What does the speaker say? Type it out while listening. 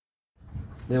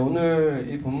네, 오늘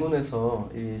이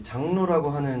본문에서 이 장로라고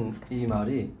하는 이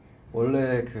말이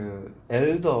원래 그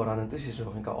엘더라는 뜻이죠.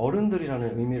 그러니까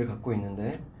어른들이라는 의미를 갖고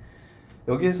있는데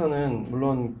여기에서는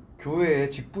물론 교회의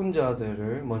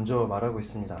직분자들을 먼저 말하고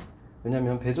있습니다.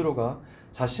 왜냐하면 베드로가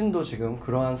자신도 지금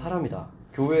그러한 사람이다.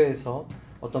 교회에서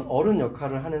어떤 어른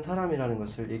역할을 하는 사람이라는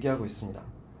것을 얘기하고 있습니다.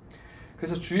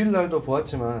 그래서 주일날도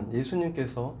보았지만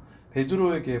예수님께서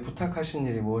베드로에게 부탁하신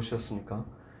일이 무엇이었습니까?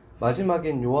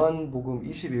 마지막인 요한복음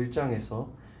 21장에서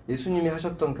예수님이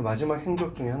하셨던 그 마지막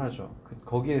행적 중에 하나죠.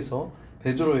 거기에서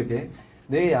베드로에게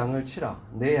내 양을 치라,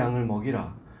 내 양을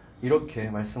먹이라 이렇게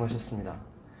말씀하셨습니다.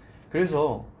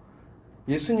 그래서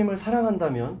예수님을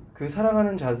사랑한다면 그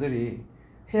사랑하는 자들이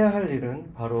해야 할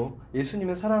일은 바로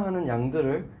예수님의 사랑하는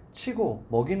양들을 치고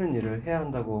먹이는 일을 해야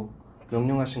한다고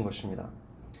명령하신 것입니다.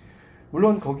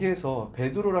 물론 거기에서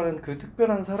베드로라는 그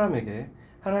특별한 사람에게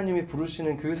하나님이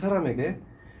부르시는 그 사람에게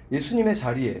예수님의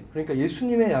자리에, 그러니까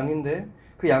예수님의 양인데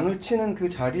그 양을 치는 그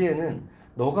자리에는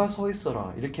너가 서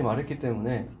있어라 이렇게 말했기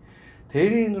때문에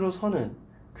대리인으로 서는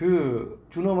그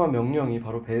준엄한 명령이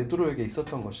바로 베드로에게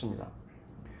있었던 것입니다.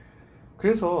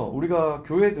 그래서 우리가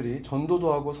교회들이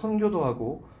전도도 하고 선교도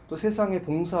하고 또 세상의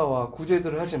봉사와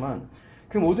구제들을 하지만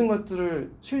그 모든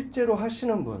것들을 실제로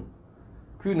하시는 분,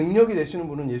 그 능력이 되시는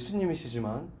분은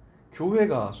예수님이시지만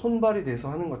교회가 손발이 돼서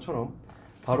하는 것처럼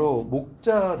바로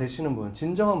목자 되시는 분,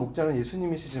 진정한 목자는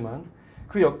예수님이시지만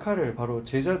그 역할을 바로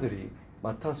제자들이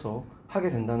맡아서 하게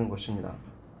된다는 것입니다.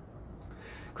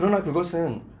 그러나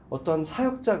그것은 어떤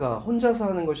사역자가 혼자서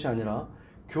하는 것이 아니라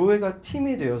교회가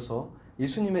팀이 되어서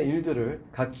예수님의 일들을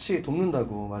같이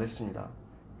돕는다고 말했습니다.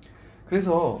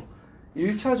 그래서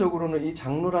 1차적으로는 이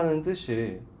장로라는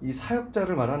뜻이 이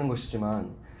사역자를 말하는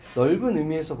것이지만 넓은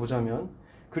의미에서 보자면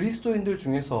그리스도인들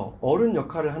중에서 어른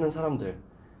역할을 하는 사람들,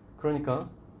 그러니까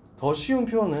더 쉬운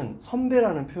표현은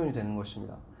선배라는 표현이 되는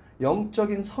것입니다.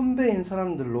 영적인 선배인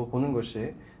사람들로 보는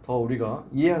것이 더 우리가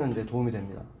이해하는 데 도움이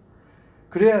됩니다.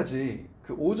 그래야지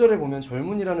그 5절에 보면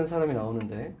젊은이라는 사람이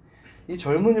나오는데 이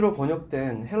젊은이로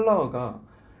번역된 헬라어가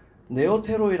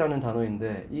네오테로이라는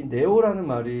단어인데 이 네오라는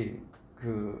말이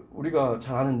그 우리가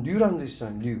잘 아는 뉴라는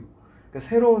뜻이잖아요. 뉴. 그러니까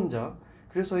새로운 자.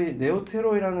 그래서 이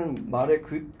네오테로이라는 말에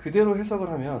그대로 해석을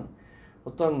하면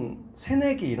어떤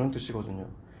새내기 이런 뜻이거든요.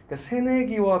 그러니까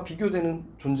새내기와 비교되는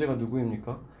존재가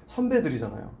누구입니까?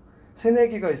 선배들이잖아요.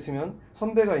 새내기가 있으면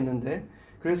선배가 있는데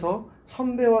그래서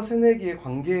선배와 새내기의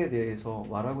관계에 대해서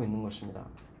말하고 있는 것입니다.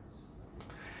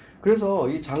 그래서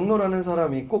이 장로라는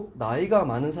사람이 꼭 나이가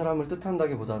많은 사람을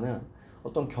뜻한다기보다는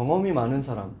어떤 경험이 많은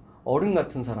사람, 어른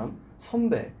같은 사람,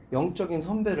 선배, 영적인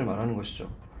선배를 말하는 것이죠.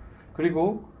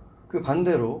 그리고 그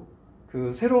반대로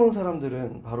그 새로운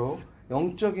사람들은 바로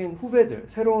영적인 후배들,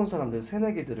 새로운 사람들,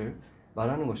 새내기들을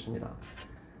말하는 것입니다.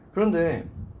 그런데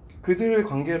그들의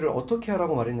관계를 어떻게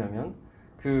하라고 말했냐면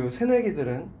그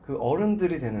새내기들은 그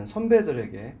어른들이 되는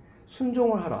선배들에게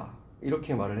순종을 하라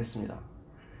이렇게 말을 했습니다.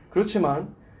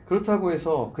 그렇지만 그렇다고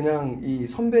해서 그냥 이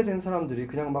선배된 사람들이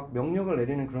그냥 막 명령을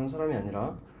내리는 그런 사람이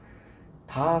아니라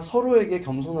다 서로에게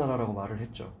겸손하라라고 말을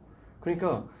했죠.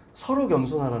 그러니까 서로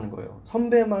겸손하라는 거예요.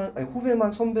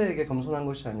 후배만 선배에게 겸손한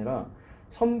것이 아니라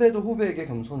선배도 후배에게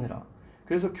겸손해라.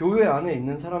 그래서 교회 안에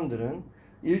있는 사람들은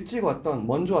일찍 왔던,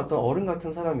 먼저 왔던 어른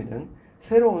같은 사람이든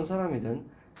새로운 사람이든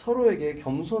서로에게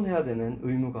겸손해야 되는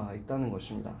의무가 있다는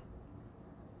것입니다.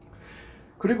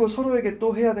 그리고 서로에게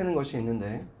또 해야 되는 것이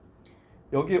있는데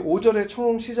여기 5절의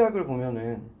처음 시작을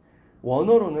보면은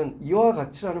원어로는 이와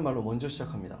같이라는 말로 먼저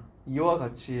시작합니다. 이와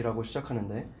같이라고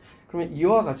시작하는데 그러면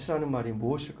이와 같이라는 말이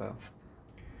무엇일까요?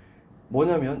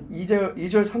 뭐냐면 2절,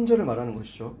 3절을 말하는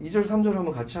것이죠. 2절,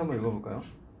 3절 같이 한번 읽어볼까요?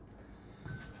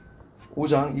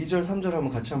 5장 2절,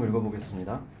 3절 같이 한번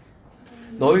읽어보겠습니다.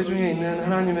 너희 중에 있는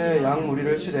하나님의 양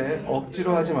무리를 치되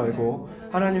억지로 하지 말고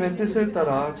하나님의 뜻을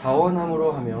따라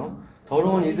자원함으로 하며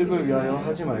더러운 이득을 위하여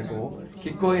하지 말고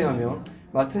기꺼이 하며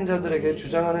맡은 자들에게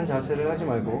주장하는 자세를 하지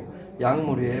말고 양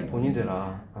무리의 본이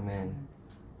되라. 아멘.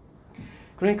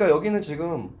 그러니까 여기는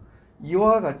지금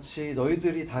이와 같이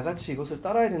너희들이 다 같이 이것을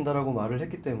따라야 된다라고 말을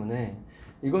했기 때문에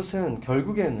이것은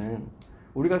결국에는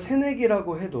우리가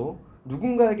새내기라고 해도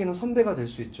누군가에게는 선배가 될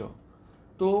수 있죠.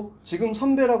 또 지금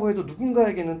선배라고 해도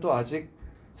누군가에게는 또 아직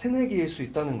새내기일 수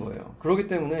있다는 거예요. 그렇기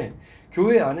때문에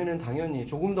교회 안에는 당연히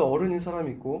조금 더 어른인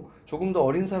사람이 있고 조금 더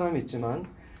어린 사람이 있지만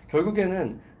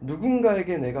결국에는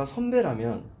누군가에게 내가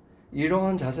선배라면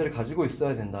이러한 자세를 가지고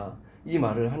있어야 된다. 이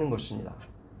말을 하는 것입니다.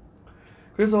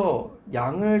 그래서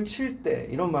양을 칠 때,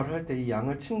 이런 말을 할 때 이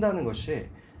양을 친다는 것이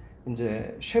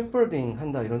이제 shepherding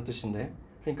한다 이런 뜻인데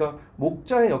그러니까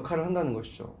목자의 역할을 한다는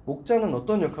것이죠. 목자는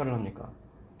어떤 역할을 합니까?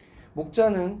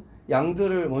 목자는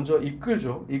양들을 먼저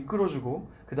이끌어주고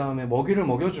그 다음에 먹이를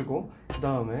먹여주고, 그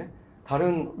다음에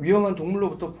다른 위험한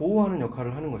동물로부터 보호하는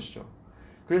역할을 하는 것이죠.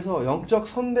 그래서 영적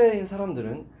선배인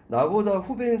사람들은 나보다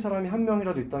후배인 사람이 한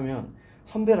명이라도 있다면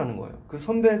선배라는 거예요. 그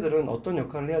선배들은 어떤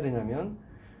역할을 해야 되냐면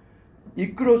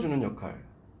이끌어주는 역할,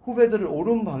 후배들을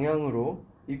옳은 방향으로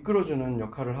이끌어주는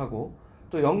역할을 하고,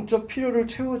 또 영적 필요를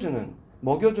채워주는,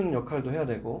 먹여주는 역할도 해야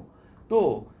되고,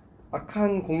 또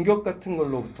악한 공격 같은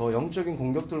걸로부터, 영적인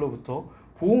공격들로부터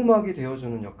보호막이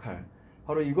되어주는 역할,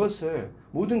 바로 이것을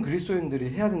모든 그리스도인들이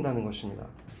해야 된다는 것입니다.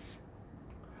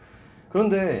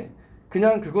 그런데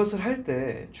그냥 그것을 할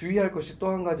때 주의할 것이 또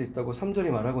한 가지 있다고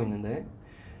 3절이 말하고 있는데,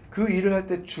 그 일을 할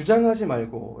때 주장하지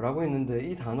말고 라고 했는데,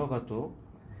 이 단어가 또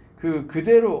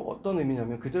그대로 어떤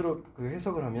의미냐면, 그대로 그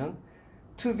해석을 하면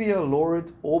to be a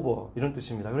lord over 이런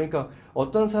뜻입니다. 그러니까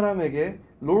어떤 사람에게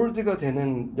lord가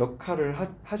되는 역할을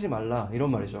하지 말라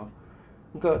이런 말이죠.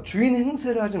 그러니까 주인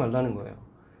행세를 하지 말라는 거예요.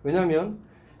 왜냐하면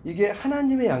이게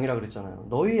하나님의 양이라 그랬잖아요.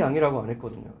 너희 양이라고 안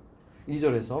했거든요.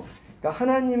 2절에서. 그러니까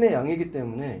하나님의 양이기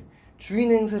때문에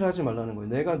주인 행세를 하지 말라는 거예요.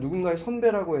 내가 누군가의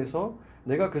선배라고 해서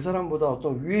내가 그 사람보다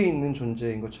어떤 위에 있는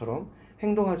존재인 것처럼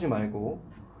행동하지 말고,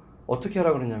 어떻게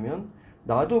하라 그러냐면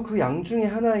나도 그 양 중에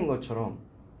하나인 것처럼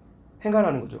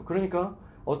행하라는 거죠. 그러니까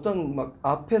어떤 막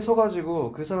앞에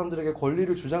서가지고 그 사람들에게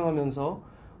권리를 주장하면서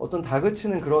어떤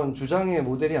다그치는 그런 주장의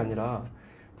모델이 아니라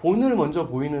본을 먼저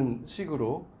보이는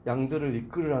식으로 양들을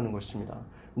이끌으라는 것입니다.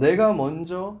 내가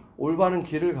먼저 올바른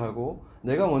길을 가고,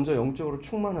 내가 먼저 영적으로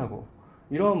충만하고,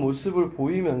 이러한 모습을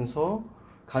보이면서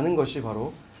가는 것이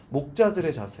바로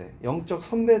목자들의 자세, 영적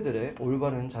선배들의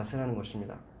올바른 자세라는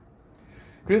것입니다.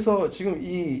 그래서 지금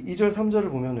이 2절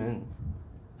 3절을 보면은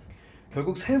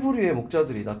결국 세 부류의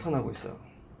목자들이 나타나고 있어요.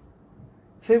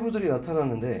 세 부들이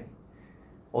나타나는데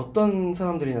어떤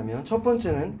사람들이냐면, 첫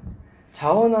번째는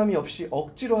자원함이 없이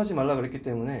억지로 하지 말라 그랬기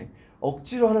때문에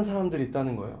억지로 하는 사람들이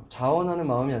있다는 거예요. 자원하는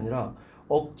마음이 아니라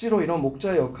억지로 이런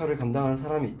목자의 역할을 감당하는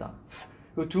사람이 있다.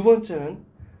 그리고 두 번째는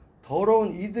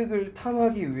더러운 이득을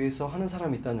탐하기 위해서 하는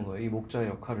사람이 있다는 거예요. 이 목자의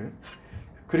역할을.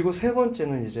 그리고 세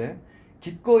번째는 이제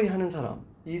기꺼이 하는 사람,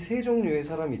 이 세 종류의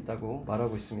사람이 있다고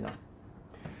말하고 있습니다.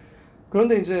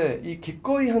 그런데 이제 이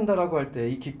기꺼이 한다라고 할 때,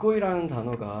 이 기꺼이라는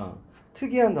단어가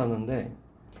특이한 단어인데,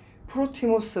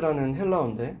 프로티모스라는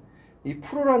헬라어인데, 이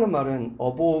프로라는 말은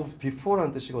above,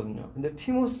 before라는 뜻이거든요. 근데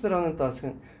티모스라는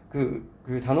뜻은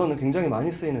그 단어는 굉장히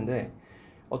많이 쓰이는데,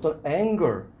 어떤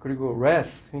anger 그리고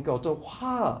wrath, 그러니까 어떤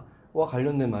화와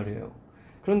관련된 말이에요.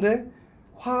 그런데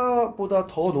화보다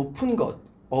더 높은 것,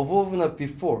 above나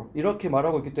before 이렇게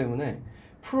말하고 있기 때문에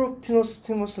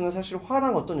프로티모스는 사실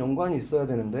화랑 어떤 연관이 있어야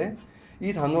되는데,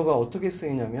 이 단어가 어떻게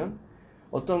쓰이냐면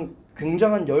어떤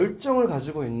굉장한 열정을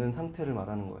가지고 있는 상태를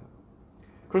말하는 거예요.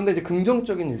 그런데 이제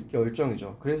긍정적인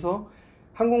열정이죠. 그래서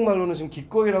한국말로는 지금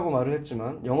기꺼이라고 말을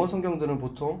했지만 영어 성경들은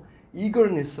보통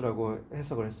eagerness라고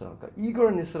해석을 했어요. 그러니까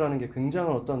eagerness라는 게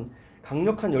굉장한 어떤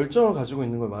강력한 열정을 가지고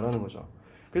있는 걸 말하는 거죠.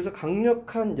 그래서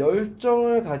강력한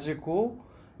열정을 가지고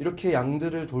이렇게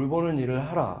양들을 돌보는 일을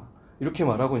하라, 이렇게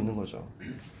말하고 있는 거죠.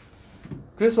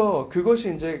 그래서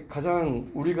그것이 이제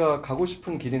가장 우리가 가고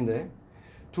싶은 길인데,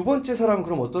 두 번째 사람은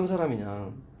그럼 어떤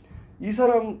사람이냐? 이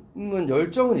사람은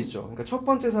열정은 있죠. 그러니까 첫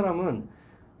번째 사람은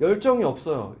열정이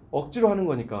없어요. 억지로 하는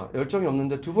거니까 열정이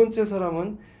없는데, 두 번째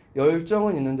사람은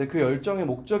열정은 있는데 그 열정의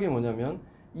목적이 뭐냐면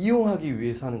이용하기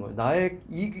위해서 하는 거예요. 나의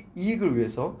이익을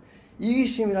위해서,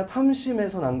 이기심이나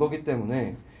탐심에서 난 거기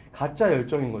때문에 가짜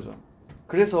열정인 거죠.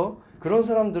 그래서 그런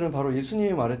사람들은 바로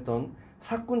예수님이 말했던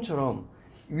사꾼처럼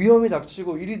위험이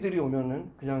닥치고 이리들이 오면은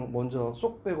그냥 먼저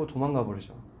쏙 빼고 도망가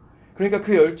버리죠. 그러니까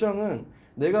그 열정은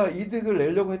내가 이득을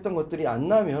내려고 했던 것들이 안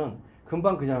나면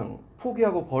금방 그냥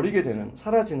포기하고 버리게 되는,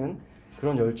 사라지는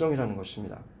그런 열정이라는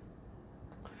것입니다.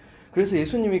 그래서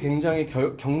예수님이 굉장히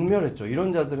경멸했죠.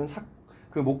 이런 자들은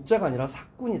그 목자가 아니라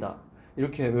사꾼이다,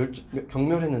 이렇게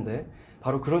경멸했는데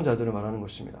바로 그런 자들을 말하는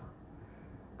것입니다.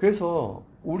 그래서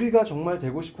우리가 정말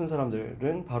되고 싶은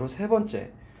사람들은 바로 세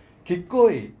번째,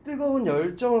 기꺼이 뜨거운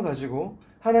열정을 가지고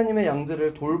하나님의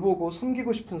양들을 돌보고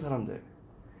섬기고 싶은 사람들,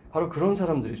 바로 그런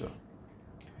사람들이죠.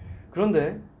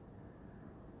 그런데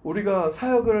우리가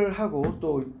사역을 하고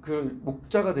또 그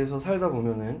목자가 돼서 살다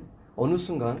보면은 어느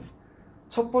순간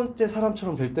첫 번째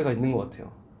사람처럼 될 때가 있는 것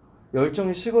같아요.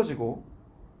 열정이 식어지고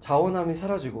자원함이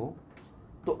사라지고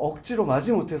또 억지로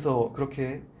마지못해서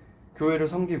그렇게 교회를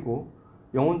섬기고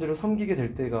영혼들을 섬기게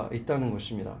될 때가 있다는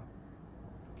것입니다.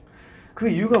 그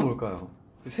이유가 뭘까요?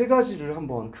 세 가지를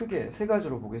한번 크게 세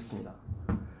가지로 보겠습니다.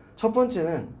 첫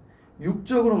번째는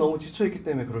육적으로 너무 지쳐있기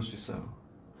때문에 그럴 수 있어요.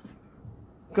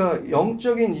 그러니까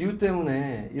영적인 이유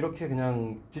때문에 이렇게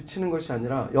그냥 지치는 것이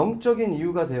아니라 영적인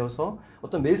이유가 되어서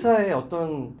어떤 매사에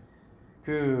어떤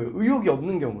그 의욕이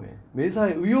없는 경우에,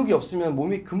 매사에 의욕이 없으면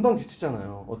몸이 금방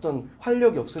지치잖아요. 어떤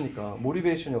활력이 없으니까,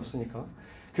 모티베이션이 없으니까.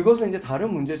 그것은 이제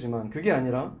다른 문제지만, 그게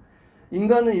아니라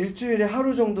인간은 일주일에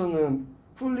하루 정도는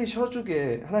풀리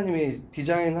쉬어주게 하나님이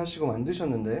디자인하시고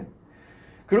만드셨는데,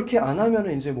 그렇게 안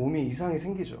하면 이제 몸이 이상이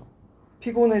생기죠.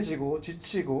 피곤해지고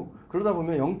지치고 그러다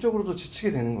보면 영적으로도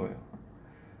지치게 되는 거예요.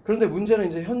 그런데 문제는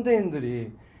이제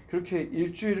현대인들이 그렇게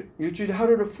일주일에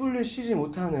하루를 풀리 쉬지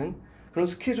못하는 그런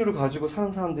스케줄을 가지고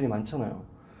사는 사람들이 많잖아요.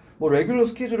 뭐 레귤러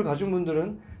스케줄을 가진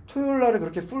분들은 토요일 날에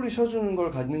그렇게 풀리 쉬어주는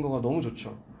걸 갖는 거가 너무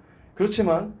좋죠.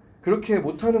 그렇지만 그렇게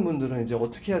못하는 분들은 이제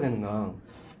어떻게 해야 되는가?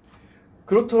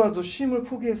 그렇더라도 쉼을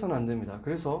포기해서는 안 됩니다.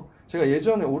 그래서 제가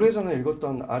예전에 오래전에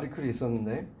읽었던 아티클이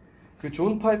있었는데, 그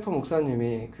존 파이퍼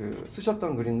목사님이 그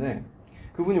쓰셨던 글인데,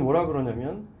 그분이 뭐라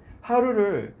그러냐면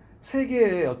하루를 세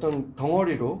개의 어떤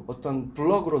덩어리로, 어떤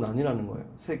블럭으로 나뉘라는 거예요.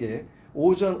 세 개.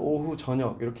 오전, 오후,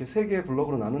 저녁 이렇게 세 개의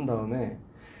블럭으로 나눈 다음에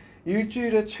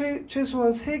일주일에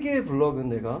최소한 세 개의 블럭은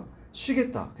내가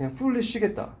쉬겠다. 그냥 풀리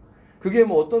쉬겠다. 그게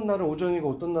뭐 어떤 날은 오전이고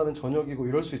어떤 날은 저녁이고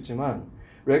이럴 수 있지만,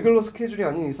 레귤러 스케줄이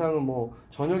아닌 이상은 뭐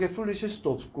저녁에 풀리 쉴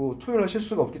수도 없고 토요일날 쉴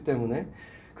수가 없기 때문에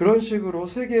그런 식으로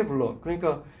세 개의 블럭,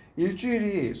 그러니까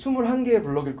일주일이 21개의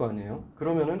블럭일 거 아니에요.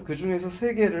 그러면은 그 중에서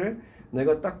세 개를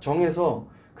내가 딱 정해서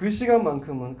그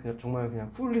시간만큼은 그냥 정말 그냥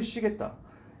풀리 쉬겠다,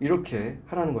 이렇게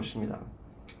하라는 것입니다.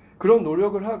 그런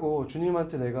노력을 하고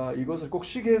주님한테 내가 이것을 꼭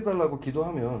쉬게 해달라고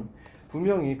기도하면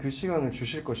분명히 그 시간을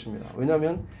주실 것입니다.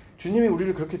 왜냐하면 주님이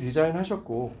우리를 그렇게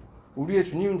디자인하셨고 우리의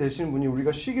주님 되신 분이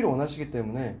우리가 쉬기를 원하시기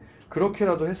때문에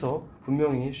그렇게라도 해서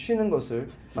분명히 쉬는 것을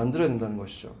만들어야 된다는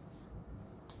것이죠.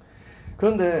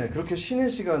 그런데 그렇게 쉬는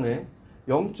시간에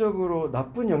영적으로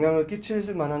나쁜 영향을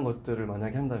끼칠 만한 것들을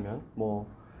만약에 한다면, 뭐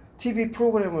TV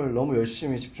프로그램을 너무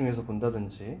열심히 집중해서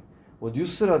본다든지, 뭐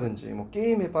뉴스라든지, 뭐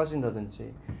게임에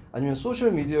빠진다든지, 아니면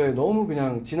소셜 미디어에 너무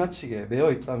그냥 지나치게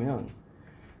매여 있다면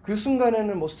그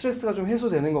순간에는 뭐 스트레스가 좀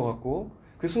해소되는 것 같고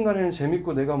그 순간에는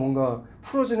재밌고 내가 뭔가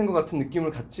풀어지는 것 같은 느낌을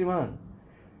갖지만,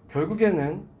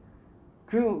 결국에는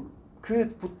그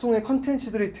보통의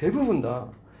컨텐츠들이 대부분 다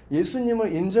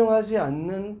예수님을 인정하지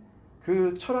않는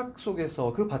그 철학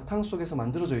속에서, 그 바탕 속에서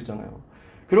만들어져 있잖아요.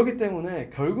 그렇기 때문에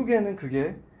결국에는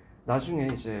그게 나중에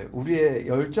이제 우리의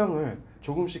열정을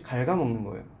조금씩 갉아먹는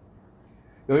거예요.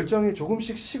 열정이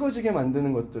조금씩 식어지게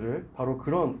만드는 것들을 바로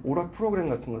그런 오락 프로그램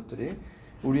같은 것들이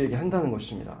우리에게 한다는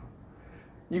것입니다.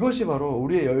 이것이 바로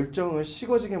우리의 열정을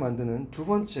식어지게 만드는 두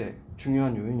번째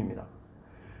중요한 요인입니다.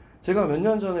 제가 몇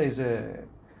년 전에 이제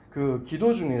그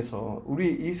기도 중에서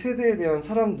우리 이 세대에 대한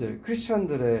사람들,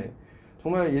 크리스찬들의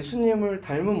정말 예수님을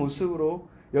닮은 모습으로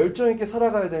열정 있게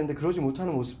살아가야 되는데 그러지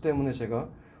못하는 모습 때문에 제가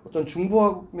어떤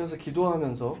중보하면서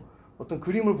기도하면서 어떤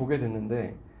그림을 보게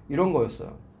됐는데 이런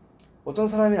거였어요. 어떤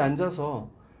사람이 앉아서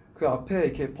그 앞에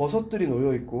이렇게 버섯들이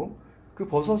놓여 있고 그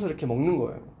버섯을 이렇게 먹는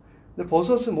거예요. 근데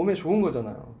버섯은 몸에 좋은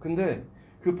거잖아요. 근데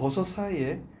그 버섯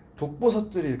사이에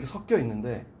독버섯들이 이렇게 섞여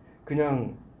있는데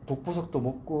그냥 독버섯도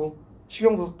먹고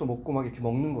식용버섯도 먹고 막 이렇게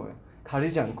먹는 거예요.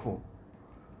 가리지 않고.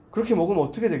 그렇게 먹으면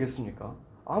어떻게 되겠습니까?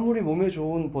 아무리 몸에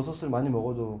좋은 버섯을 많이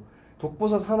먹어도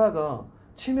독버섯 하나가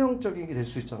치명적이게 될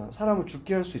수 있잖아요. 사람을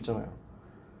죽게 할 수 있잖아요.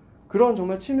 그런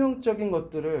정말 치명적인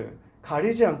것들을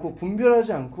가리지 않고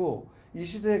분별하지 않고 이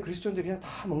시대의 그리스도인들이 그냥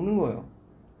다 먹는 거예요.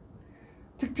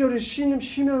 특별히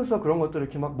쉬면서 그런 것들을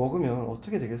이렇게 막 먹으면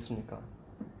어떻게 되겠습니까?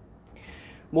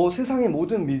 뭐 세상의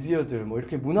모든 미디어들, 뭐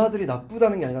이렇게 문화들이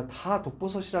나쁘다는 게 아니라 다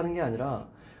독버섯이라는 게 아니라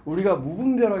우리가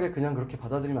무분별하게 그냥 그렇게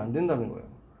받아들이면 안 된다는 거예요.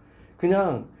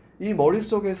 그냥 이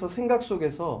머릿속에서, 생각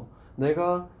속에서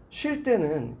내가 쉴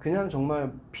때는 그냥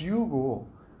정말 비우고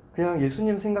그냥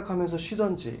예수님 생각하면서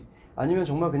쉬던지, 아니면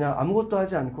정말 그냥 아무것도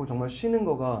하지 않고 정말 쉬는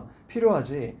거가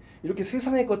필요하지, 이렇게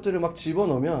세상의 것들을 막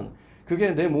집어넣으면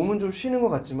그게 내 몸은 좀 쉬는 것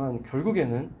같지만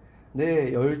결국에는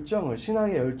내 열정을,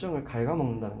 신앙의 열정을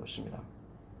갉아먹는다는 것입니다.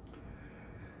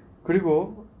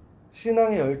 그리고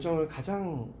신앙의 열정을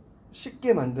가장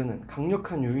쉽게 만드는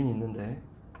강력한 요인이 있는데,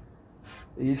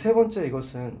 이 세 번째,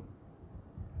 이것은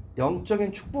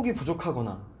영적인 축복이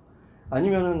부족하거나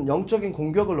아니면은 영적인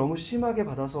공격을 너무 심하게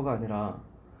받아서가 아니라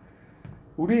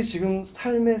우리 지금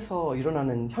삶에서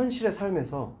일어나는 현실의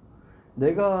삶에서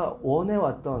내가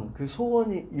원해왔던 그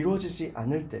소원이 이루어지지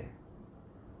않을 때,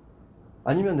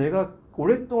 아니면 내가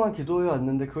오랫동안 기도해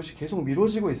왔는데 그것이 계속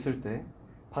미뤄지고 있을 때,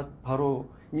 바로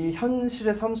이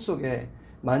현실의 삶 속에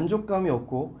만족감이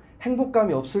없고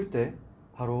행복감이 없을 때,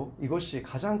 바로 이것이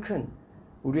가장 큰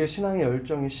우리의 신앙의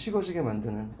열정이 식어지게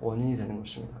만드는 원인이 되는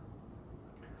것입니다.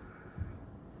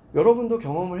 여러분도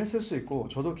경험을 했을 수 있고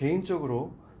저도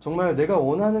개인적으로 정말 내가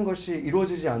원하는 것이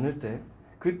이루어지지 않을 때,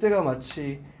 그때가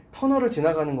마치 터널을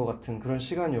지나가는 것 같은 그런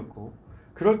시간이었고,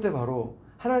 그럴 때 바로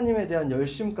하나님에 대한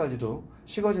열심까지도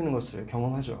식어지는 것을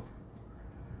경험하죠.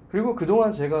 그리고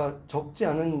그동안 제가 적지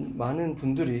않은 많은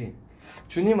분들이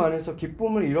주님 안에서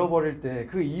기쁨을 잃어버릴 때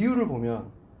그 이유를 보면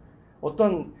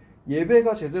어떤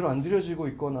예배가 제대로 안 드려지고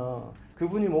있거나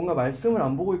그분이 뭔가 말씀을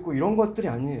안 보고 있고 이런 것들이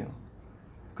아니에요.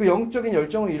 그 영적인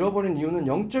열정을 잃어버린 이유는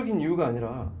영적인 이유가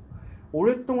아니라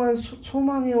오랫동안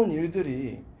소망해온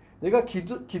일들이, 내가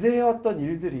기대해왔던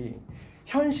일들이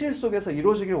현실 속에서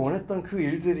이루어지길 원했던 그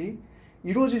일들이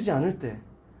이루어지지 않을 때,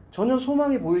 전혀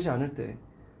소망이 보이지 않을 때,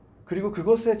 그리고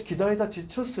그것에 기다리다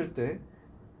지쳤을 때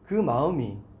그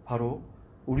마음이 바로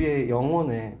우리의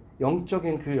영혼의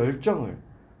영적인 그 열정을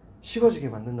식어지게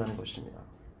만든다는 것입니다.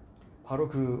 바로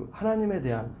그 하나님에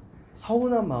대한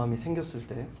서운한 마음이 생겼을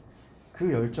때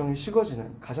그 열정이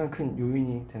식어지는 가장 큰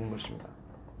요인이 되는 것입니다.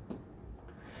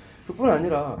 그뿐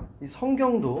아니라 이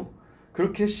성경도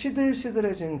그렇게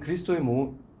시들시들해진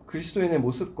그리스도인의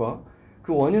모습과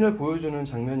그 원인을 보여주는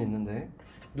장면이 있는데,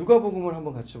 누가복음을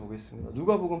한번 같이 보겠습니다.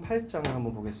 누가복음 8장을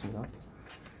한번 보겠습니다.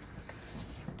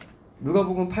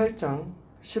 누가복음 8장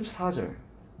 14절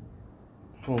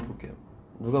한번 볼게요.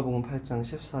 누가복음 8장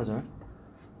 14절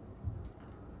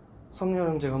성령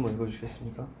형제가 한번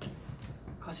읽어주시겠습니까?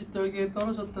 가시떨기에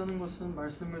떨어졌다는 것은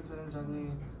말씀을 들은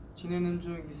자니 지내는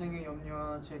중 이생의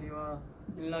염려와 재리와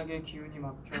일락의 기운이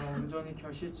막혀 온전히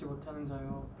결실지 못하는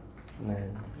자요.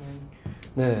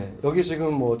 네, 여기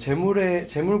지금 뭐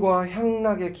재물과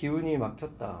향락의 기운이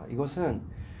막혔다. 이것은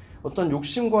어떤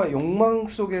욕심과 욕망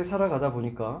속에 살아가다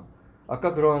보니까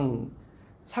아까 그런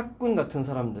사꾼 같은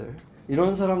사람들,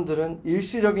 이런 사람들은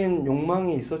일시적인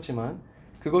욕망이 있었지만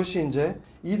그것이 이제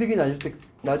이득이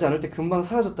나지 않을 때 금방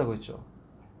사라졌다고 했죠.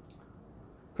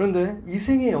 그런데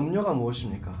이생의 염려가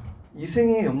무엇입니까?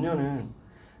 이생의 염려는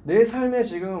내 삶에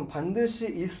지금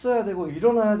반드시 있어야 되고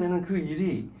일어나야 되는 그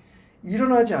일이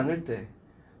일어나지 않을 때,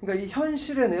 그러니까 이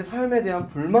현실의 내 삶에 대한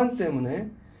불만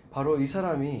때문에 바로 이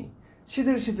사람이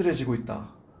시들시들해지고 있다,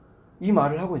 이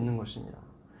말을 하고 있는 것입니다.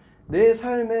 내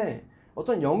삶에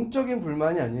어떤 영적인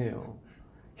불만이 아니에요.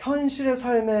 현실의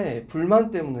삶의 불만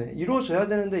때문에 이루어져야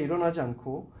되는데 일어나지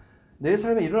않고 내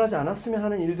삶에 일어나지 않았으면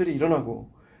하는 일들이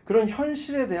일어나고, 그런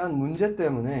현실에 대한 문제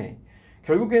때문에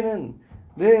결국에는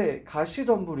내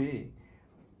가시덤불이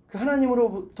그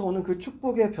하나님으로부터 오는 그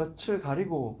축복의 볕을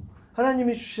가리고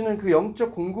하나님이 주시는 그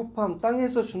영적 공급함,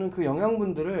 땅에서 주는 그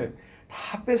영양분들을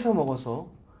다 뺏어 먹어서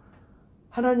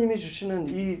하나님이 주시는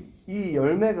이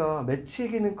열매가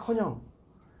맺히기는커녕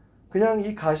그냥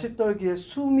이 가시떨기에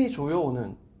숨이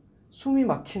조여오는, 숨이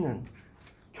막히는,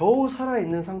 겨우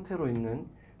살아있는 상태로 있는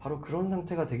바로 그런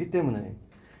상태가 되기 때문에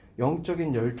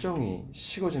영적인 열정이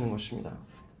식어지는 것입니다.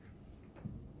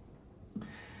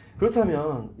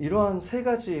 그렇다면 이러한 세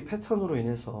가지 패턴으로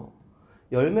인해서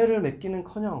열매를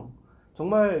맺기는커녕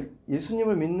정말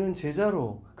예수님을 믿는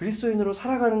제자로 그리스도인으로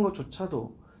살아가는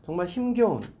것조차도 정말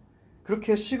힘겨운,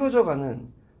 그렇게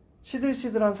식어져가는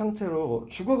시들시들한 상태로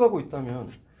죽어가고 있다면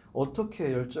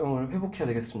어떻게 열정을 회복해야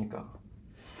되겠습니까?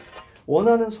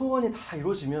 원하는 소원이 다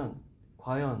이루어지면,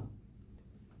 과연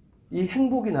이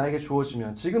행복이 나에게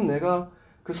주어지면, 지금 내가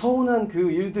그 서운한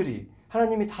그 일들이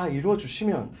하나님이 다 이루어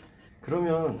주시면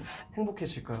그러면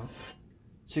행복해질까요?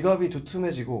 지갑이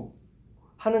두툼해지고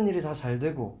하는 일이 다 잘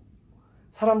되고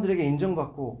사람들에게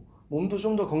인정받고 몸도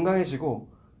좀 더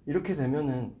건강해지고 이렇게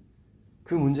되면은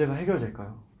그 문제가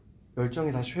해결될까요?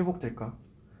 열정이 다시 회복될까?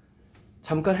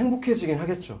 잠깐 행복해지긴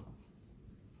하겠죠.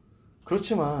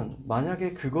 그렇지만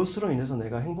만약에 그것으로 인해서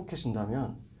내가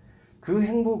행복해진다면 그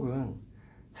행복은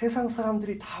세상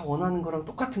사람들이 다 원하는 거랑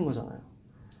똑같은 거잖아요.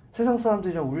 세상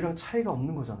사람들이랑 우리랑 차이가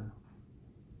없는 거잖아요.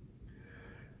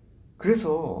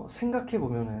 그래서 생각해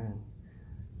보면은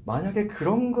만약에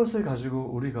그런 것을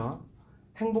가지고 우리가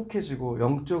행복해지고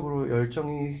영적으로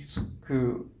열정이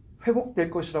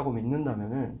회복될 것이라고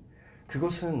믿는다면은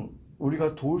그것은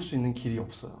우리가 도울 수 있는 길이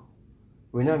없어요.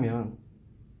 왜냐하면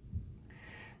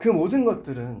그 모든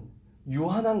것들은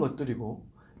유한한 것들이고,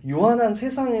 유한한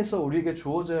세상에서 우리에게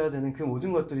주어져야 되는 그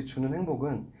모든 것들이 주는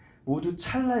행복은 모두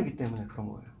찰나이기 때문에 그런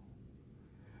거예요.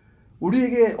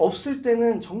 우리에게 없을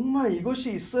때는 정말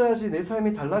이것이 있어야지 내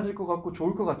삶이 달라질 것 같고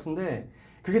좋을 것 같은데,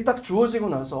 그게 딱 주어지고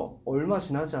나서 얼마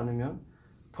지나지 않으면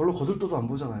별로 거들떠도 안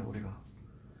보잖아요, 우리가.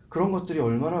 그런 것들이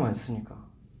얼마나 많습니까?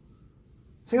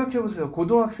 생각해보세요.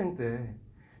 고등학생 때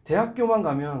대학교만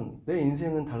가면 내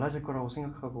인생은 달라질 거라고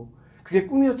생각하고 그게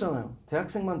꿈이었잖아요.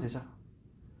 대학생만 되자.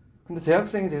 근데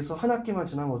대학생이 돼서 한 학기만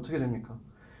지나면 어떻게 됩니까?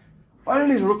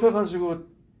 빨리 졸업해가지고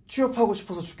취업하고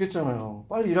싶어서 죽겠잖아요.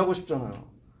 빨리 일하고 싶잖아요.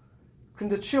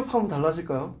 근데 취업하면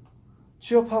달라질까요?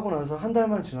 취업하고 나서 한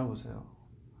달만 지나보세요.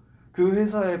 그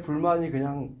회사의 불만이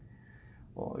그냥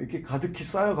이렇게 가득히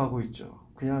쌓여가고 있죠.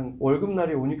 그냥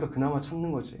월급날이 오니까 그나마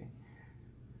참는 거지.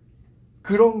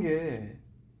 그런 게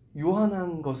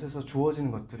유한한 것에서 주어지는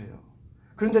것들이에요.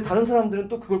 그런데 다른 사람들은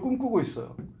또 그걸 꿈꾸고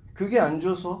있어요. 그게 안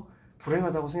줘서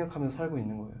불행하다고 생각하면서 살고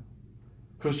있는 거예요.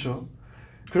 그렇죠?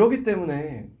 그렇기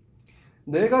때문에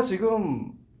내가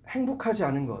지금 행복하지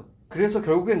않은 것, 그래서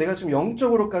결국에 내가 지금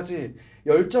영적으로까지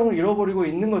열정을 잃어버리고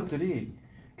있는 것들이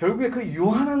결국에 그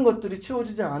유한한 것들이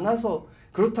채워지지 않아서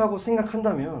그렇다고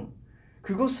생각한다면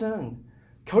그것은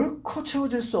결코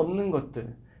채워질 수 없는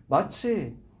것들,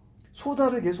 마치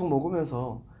소다를 계속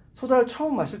먹으면서 소다를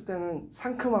처음 마실 때는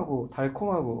상큼하고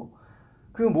달콤하고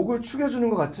그 목을 축여주는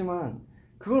것 같지만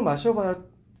그걸 마셔봐야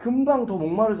금방 더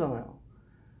목마르잖아요.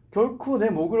 결코 내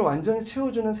목을 완전히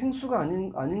채워주는 생수가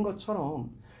아닌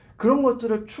것처럼 그런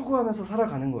것들을 추구하면서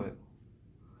살아가는 거예요.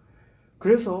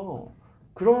 그래서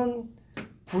그런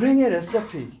불행의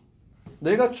레시피,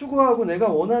 내가 추구하고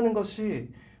내가 원하는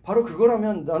것이 바로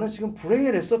그거라면 나는 지금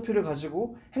불행의 레시피를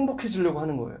가지고 행복해지려고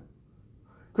하는 거예요.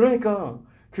 그러니까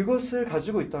그것을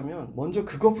가지고 있다면 먼저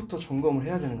그것부터 점검을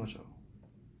해야 되는 거죠.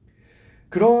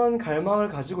 그런 갈망을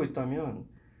가지고 있다면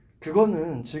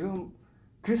그거는 지금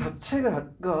그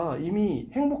자체가 이미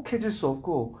행복해질 수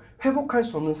없고 회복할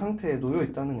수 없는 상태에 놓여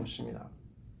있다는 것입니다.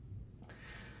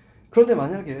 그런데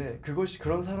만약에 그것이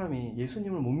그런 사람이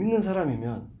예수님을 못 믿는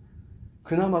사람이면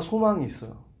그나마 소망이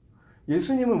있어요.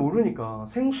 예수님을 모르니까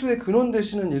생수의 근원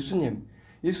되시는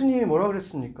예수님이 뭐라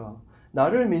그랬습니까?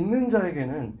 나를 믿는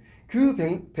자에게는 그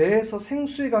배에서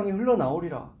생수의 강이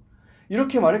흘러나오리라.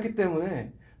 이렇게 말했기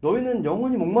때문에 너희는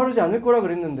영원히 목마르지 않을 거라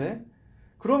그랬는데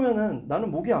그러면은 나는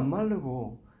목이 안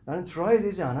마르고 나는 드라이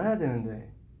되지 않아야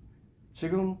되는데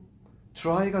지금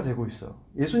드라이가 되고 있어요.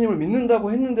 예수님을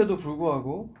믿는다고 했는데도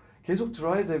불구하고 계속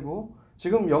드라이 되고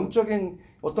지금 영적인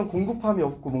어떤 공급함이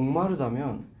없고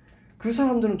목마르다면 그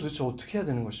사람들은 도대체 어떻게 해야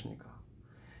되는 것입니까?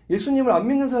 예수님을 안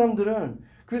믿는 사람들은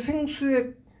그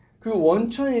생수의 그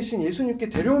원천이신 예수님께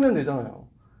데려오면 되잖아요.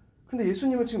 근데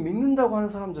예수님을 지금 믿는다고 하는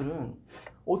사람들은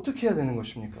어떻게 해야 되는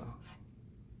것입니까?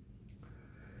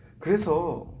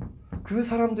 그래서 그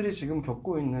사람들이 지금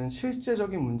겪고 있는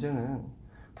실제적인 문제는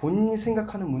본인이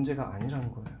생각하는 문제가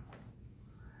아니라는 거예요.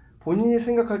 본인이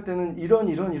생각할 때는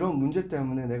이런 문제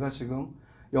때문에 내가 지금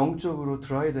영적으로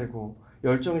드라이 되고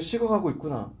열정이 식어가고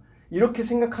있구나. 이렇게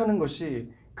생각하는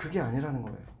것이 그게 아니라는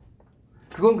거예요.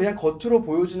 그건 그냥 겉으로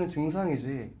보여지는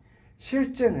증상이지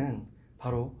실제는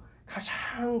바로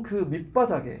가장 그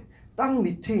밑바닥에 땅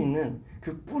밑에 있는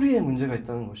그 뿌리에 문제가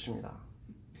있다는 것입니다.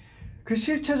 그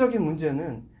실체적인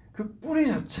문제는 그 뿌리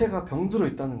자체가 병들어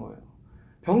있다는 거예요.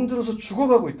 병들어서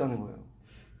죽어가고 있다는 거예요.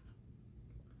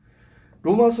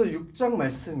 로마서 6장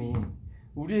말씀이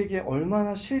우리에게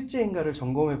얼마나 실제인가를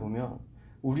점검해 보면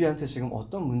우리한테 지금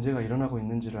어떤 문제가 일어나고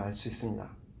있는지를 알 수 있습니다.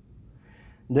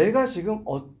 내가 지금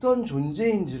어떤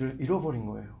존재인지를 잃어버린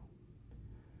거예요.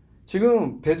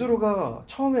 지금 베드로가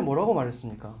처음에 뭐라고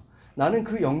말했습니까? 나는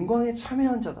그 영광에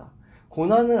참여한 자다.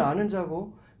 고난을 아는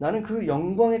자고 나는 그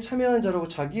영광에 참여한 자라고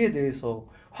자기에 대해서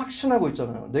확신하고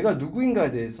있잖아요. 내가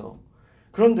누구인가에 대해서.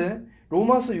 그런데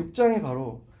로마서 6장이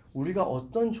바로 우리가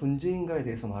어떤 존재인가에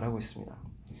대해서 말하고 있습니다.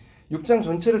 6장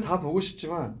전체를 다 보고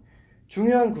싶지만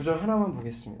중요한 구절 하나만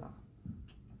보겠습니다.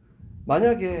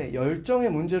 만약에 열정의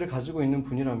문제를 가지고 있는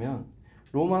분이라면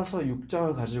로마서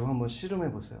 6장을 가지고 한번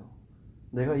씨름해 보세요.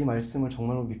 내가 이 말씀을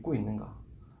정말로 믿고 있는가?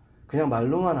 그냥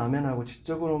말로만 아멘하고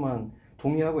지적으로만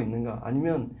동의하고 있는가?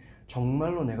 아니면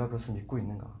정말로 내가 그것을 믿고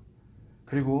있는가?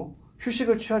 그리고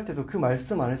휴식을 취할 때도 그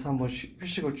말씀 안에서 한번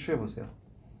휴식을 취해 보세요.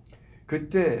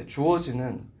 그때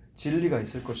주어지는 진리가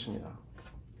있을 것입니다.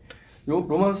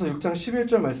 로마서 6장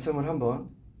 11절 말씀을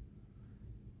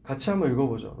같이 한번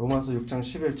읽어보죠. 로마서 6장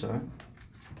 11절.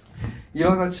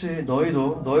 이와 같이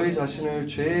너희도 너희 자신을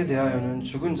죄에 대하여는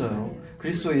죽은 자요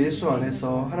그리스도 예수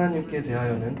안에서 하나님께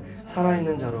대하여는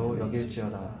살아있는 자로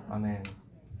여길지어다. 아멘.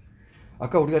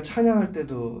 아까 우리가 찬양할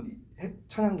때도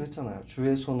찬양도 했잖아요.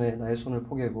 주의 손에 나의 손을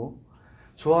포개고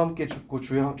주와 함께 죽고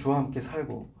주와 함께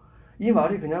살고. 이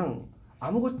말이 그냥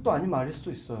아무것도 아닌 말일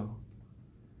수도 있어요.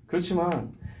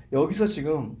 그렇지만 여기서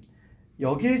지금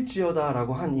여길지어다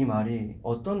라고 한 이 말이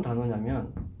어떤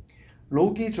단어냐면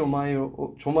로기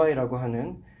조마이라고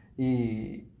하는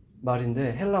이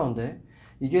말인데 헬라어인데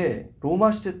이게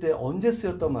로마 시대 때 언제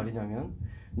쓰였던 말이냐면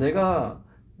내가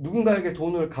누군가에게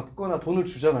돈을 갚거나 돈을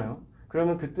주잖아요.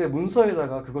 그러면 그때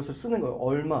문서에다가 그것을 쓰는 거예요.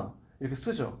 얼마 이렇게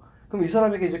쓰죠. 그럼 이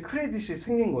사람에게 이제 크레딧이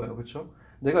생긴 거예요. 그렇죠?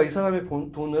 내가 이 사람의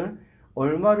돈을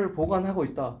얼마를 보관하고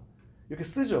있다 이렇게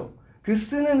쓰죠. 그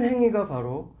쓰는 행위가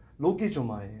바로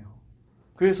로기조마예요.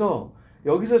 그래서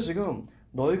여기서 지금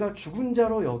너희가 죽은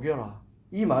자로 여겨라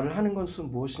이 말을 하는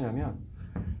것은 무엇이냐면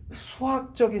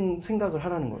수학적인 생각을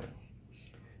하라는 거예요.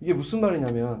 이게 무슨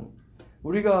말이냐면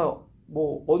우리가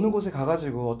뭐 어느 곳에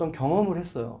가가지고 어떤 경험을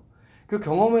했어요. 그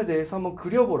경험에 대해서 한번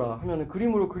그려보라 하면은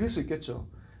그림으로 그릴 수 있겠죠.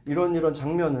 이런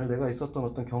장면을 내가 있었던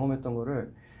어떤 경험했던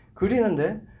거를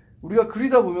그리는데 우리가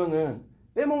그리다 보면은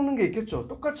빼먹는 게 있겠죠.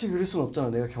 똑같이 그릴 수는 없잖아.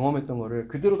 내가 경험했던 거를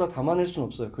그대로 다 담아낼 수는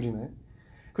없어요, 그림에.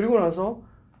 그리고 나서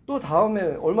또 다음에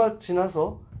얼마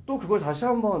지나서 또 그걸 다시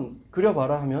한번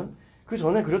그려봐라 하면 그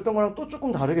전에 그렸던 거랑 또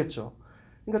조금 다르겠죠.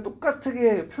 그러니까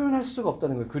똑같게 표현할 수가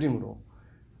없다는 거예요, 그림으로.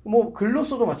 뭐 글로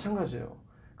써도 마찬가지예요.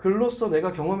 글로써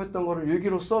내가 경험했던 거를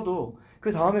일기로 써도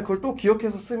그 다음에 그걸 또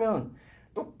기억해서 쓰면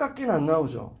똑같긴 안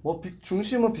나오죠. 뭐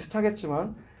중심은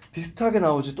비슷하겠지만 비슷하게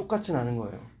나오지 똑같진 않은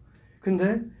거예요.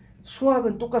 근데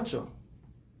수학은 똑같죠.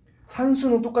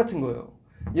 산수는 똑같은 거예요.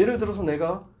 예를 들어서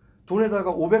내가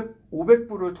돈에다가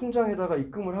 500불을 통장에다가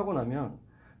입금을 하고 나면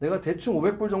내가 대충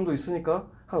 500불 정도 있으니까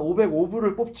한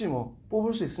 505불을 뽑지 뭐.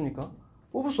 뽑을 수 있습니까?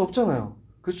 뽑을 수 없잖아요.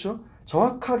 그렇죠?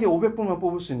 정확하게 500불만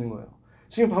뽑을 수 있는 거예요.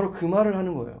 지금 바로 그 말을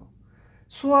하는 거예요.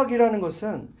 수학이라는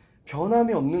것은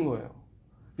변함이 없는 거예요.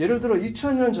 예를 들어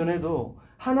 2000년 전에도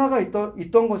하나가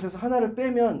있던 것에서 하나를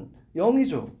빼면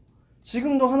 0이죠.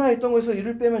 지금도 하나 있던 것에서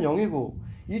 1을 빼면 0이고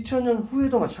 2000년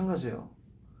후에도 마찬가지예요.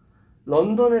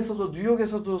 런던에서도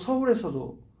뉴욕에서도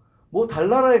서울에서도 뭐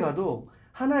달나라에 가도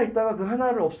하나 있다가 그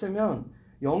하나를 없애면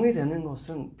 0이 되는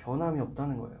것은 변함이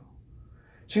없다는 거예요.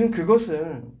 지금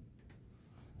그것은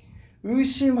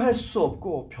의심할 수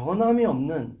없고 변함이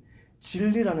없는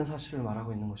진리라는 사실을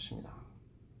말하고 있는 것입니다.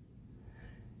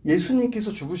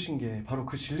 예수님께서 죽으신 게 바로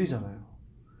그 진리잖아요.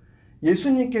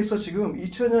 예수님께서 지금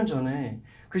 2000년 전에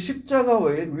그 십자가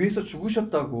위에서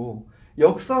죽으셨다고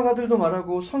역사가들도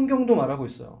말하고 성경도 말하고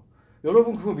있어요.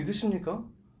 여러분 그거 믿으십니까?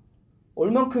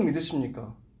 얼만큼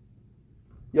믿으십니까?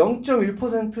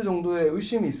 0.1% 정도의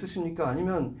의심이 있으십니까?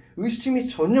 아니면 의심이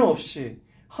전혀 없이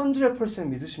 100%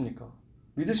 믿으십니까?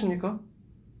 믿으십니까?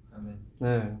 아멘.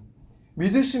 네.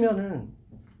 믿으시면은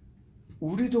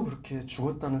우리도 그렇게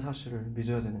죽었다는 사실을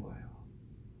믿어야 되는 거예요.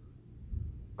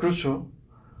 그렇죠?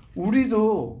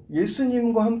 우리도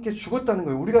예수님과 함께 죽었다는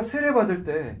거예요. 우리가 세례받을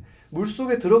때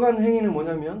물속에 들어가는 행위는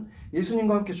뭐냐면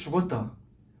예수님과 함께 죽었다.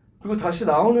 그리고 다시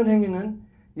나오는 행위는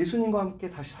예수님과 함께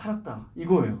다시 살았다.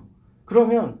 이거예요.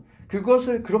 그러면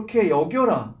그것을 그렇게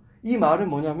여겨라. 이 말은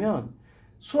뭐냐면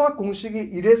수학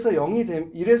공식이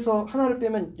 1에서 하나를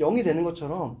빼면 0이 되는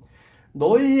것처럼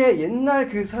너희의 옛날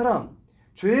그 사람,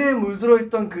 죄에 물들어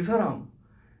있던 그 사람,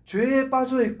 죄에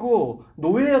빠져 있고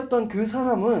노예였던 그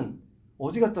사람은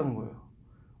어디 갔다는 거예요?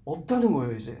 없다는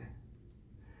거예요, 이제.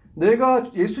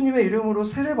 내가 예수님의 이름으로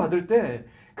세례 받을 때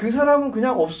그 사람은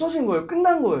그냥 없어진 거예요.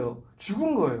 끝난 거예요.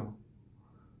 죽은 거예요.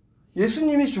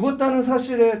 예수님이 죽었다는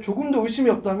사실에 조금도 의심이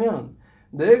없다면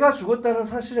내가 죽었다는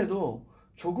사실에도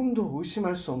조금도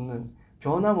의심할 수 없는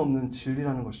변함없는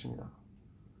진리라는 것입니다.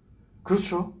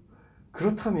 그렇죠?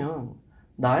 그렇다면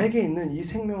나에게 있는 이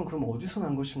생명은 그럼 어디서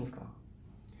난 것입니까?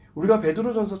 우리가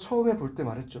베드로전서 처음에 볼 때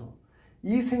말했죠.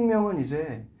 이 생명은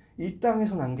이제 이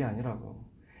땅에서 난 게 아니라고.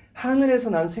 하늘에서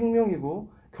난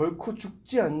생명이고 결코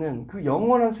죽지 않는 그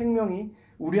영원한 생명이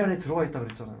우리 안에 들어가 있다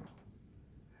그랬잖아요.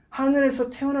 하늘에서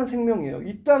태어난 생명이에요.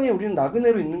 이 땅에 우리는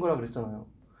나그네로 있는 거라 그랬잖아요.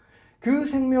 그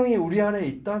생명이 우리 안에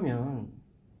있다면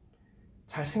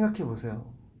잘 생각해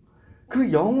보세요.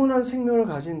 그 영원한 생명을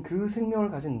가진 그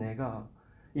생명을 가진 내가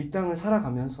이 땅을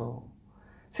살아가면서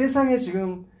세상에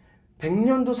지금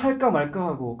 100년도 살까 말까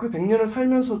하고 그 100년을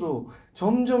살면서도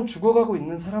점점 죽어가고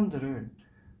있는 사람들을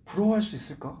부러워할 수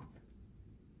있을까?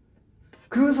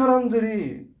 그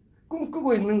사람들이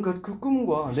꿈꾸고 있는 그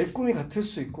꿈과 내 꿈이 같을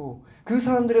수 있고 그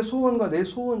사람들의 소원과 내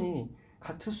소원이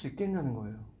같을 수 있겠냐는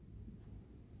거예요.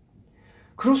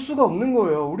 그럴 수가 없는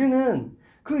거예요. 우리는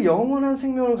그 영원한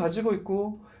생명을 가지고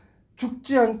있고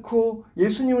죽지 않고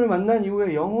예수님을 만난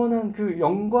이후에 영원한 그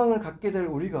영광을 갖게 될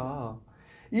우리가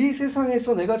이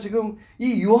세상에서 내가 지금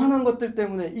이 유한한 것들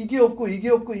때문에 이게 없고 이게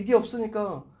없고 이게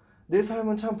없으니까 내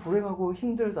삶은 참 불행하고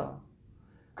힘들다.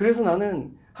 그래서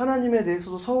나는 하나님에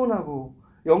대해서도 서운하고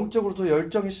영적으로도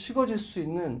열정이 식어질 수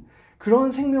있는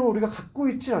그런 생명을 우리가 갖고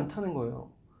있지 않다는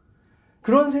거예요.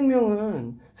 그런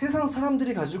생명은 세상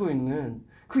사람들이 가지고 있는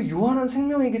그 유한한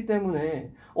생명이기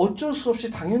때문에 어쩔 수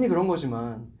없이 당연히 그런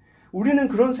거지만 우리는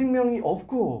그런 생명이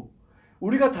없고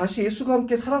우리가 다시 예수가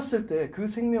함께 살았을 때 그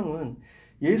생명은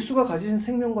예수가 가지신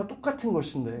생명과 똑같은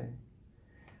것인데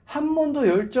한 번도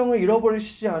열정을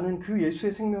잃어버리시지 않은 그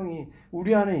예수의 생명이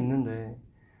우리 안에 있는데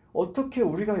어떻게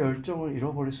우리가 열정을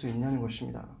잃어버릴 수 있냐는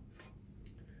것입니다.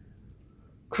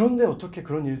 그런데 어떻게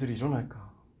그런 일들이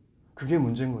일어날까? 그게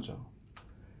문제인 거죠.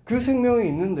 그 생명이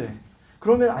있는데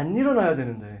그러면 안 일어나야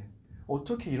되는데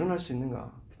어떻게 일어날 수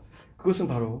있는가? 그것은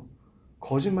바로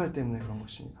거짓말 때문에 그런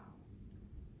것입니다.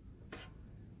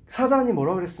 사단이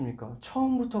뭐라 그랬습니까?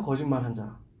 처음부터 거짓말한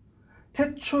자.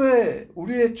 태초에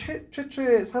우리의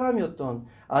최초의 사람이었던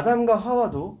아담과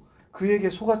하와도 그에게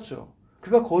속았죠.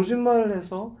 그가 거짓말을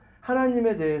해서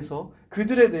하나님에 대해서,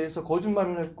 그들에 대해서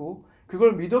거짓말을 했고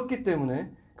그걸 믿었기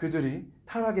때문에 그들이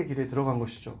타락의 길에 들어간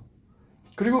것이죠.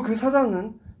 그리고 그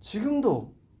사단은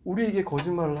지금도 우리에게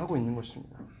거짓말을 하고 있는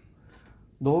것입니다.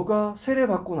 너가 세례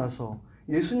받고 나서,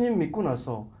 예수님 믿고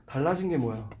나서 달라진 게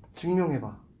뭐야?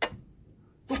 증명해봐.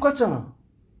 똑같잖아.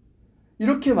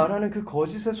 이렇게 말하는 그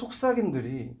거짓의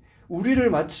속삭임들이 우리를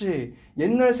마치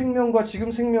옛날 생명과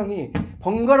지금 생명이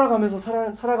번갈아 가면서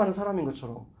살아가는 사람인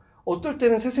것처럼, 어떨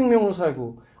때는 새 생명으로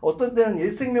살고 어떤 때는 옛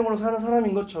생명으로 사는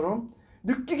사람인 것처럼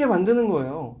느끼게 만드는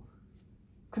거예요.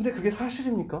 근데 그게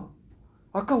사실입니까?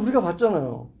 아까 우리가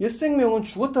봤잖아요. 옛 생명은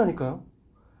죽었다니까요.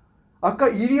 아까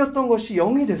 1이었던 것이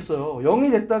 0이 됐어요.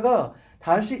 0이 됐다가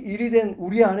다시 1이 된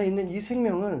우리 안에 있는 이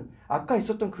생명은 아까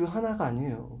있었던 그 하나가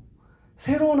아니에요.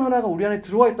 새로운 하나가 우리 안에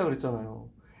들어와 있다 그랬잖아요.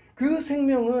 그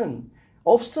생명은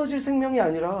없어질 생명이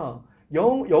아니라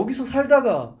여기서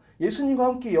살다가 예수님과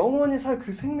함께 영원히 살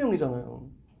그 생명이잖아요.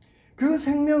 그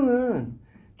생명은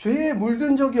죄에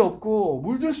물든 적이 없고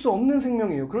물들 수 없는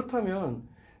생명이에요. 그렇다면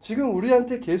지금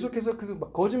우리한테 계속해서 그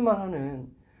거짓말하는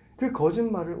그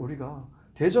거짓말을 우리가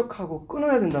대적하고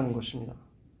끊어야 된다는 것입니다.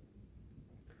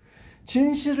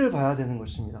 진실을 봐야 되는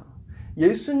것입니다.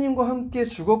 예수님과 함께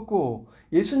죽었고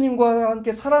예수님과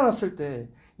함께 살아났을 때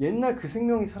옛날 그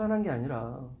생명이 살아난 게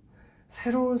아니라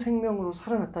새로운 생명으로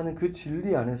살아났다는 그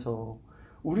진리 안에서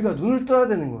우리가 눈을 떠야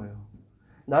되는 거예요.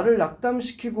 나를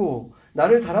낙담시키고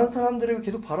나를 다른 사람들을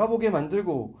계속 바라보게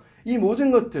만들고 이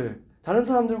모든 것들, 다른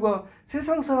사람들과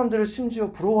세상 사람들을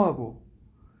심지어 부러워하고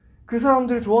그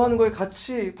사람들 좋아하는 거에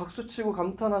같이 박수치고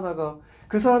감탄하다가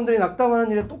그 사람들이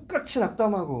낙담하는 일에 똑같이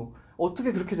낙담하고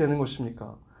어떻게 그렇게 되는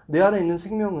것입니까? 내 안에 있는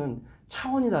생명은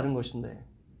차원이 다른 것인데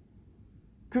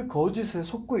그 거짓에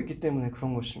속고 있기 때문에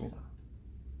그런 것입니다.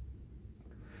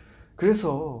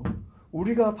 그래서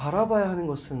우리가 바라봐야 하는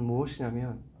것은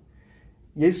무엇이냐면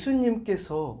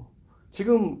예수님께서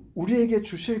지금 우리에게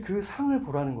주실 그 상을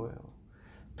보라는 거예요.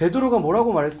 베드로가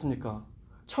뭐라고 말했습니까?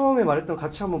 처음에 말했던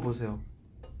같이 한번 보세요.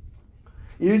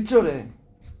 1절에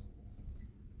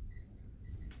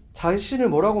자신을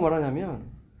뭐라고 말하냐면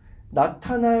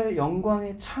나타날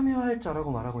영광에 참여할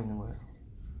자라고 말하고 있는 거예요.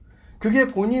 그게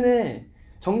본인의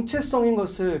정체성인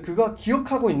것을 그가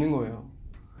기억하고 있는 거예요.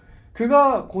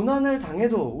 그가 고난을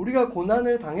당해도, 우리가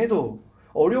고난을 당해도,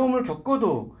 어려움을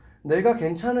겪어도 내가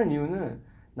괜찮은 이유는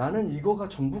나는 이거가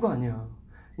전부가 아니야.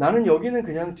 나는 여기는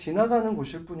그냥 지나가는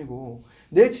곳일 뿐이고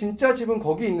내 진짜 집은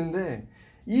거기 있는데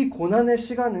이 고난의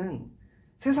시간은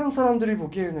세상 사람들이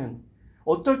보기에는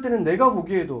어떨 때는 내가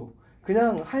보기에도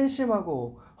그냥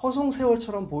한심하고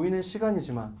허송세월처럼 보이는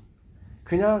시간이지만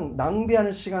그냥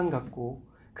낭비하는 시간 같고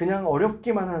그냥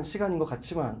어렵기만 한 시간인 것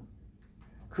같지만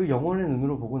그 영혼의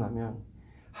눈으로 보고 나면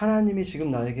하나님이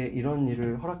지금 나에게 이런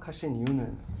일을 허락하신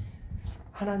이유는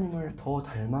하나님을 더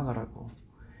닮아가라고,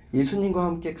 예수님과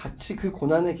함께 같이 그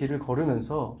고난의 길을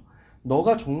걸으면서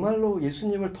너가 정말로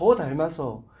예수님을 더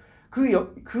닮아서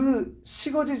그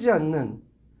식어지지 않는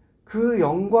그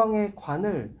영광의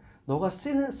관을 너가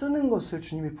쓰는 것을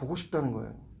주님이 보고 싶다는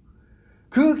거예요.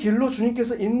 그 길로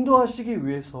주님께서 인도하시기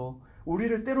위해서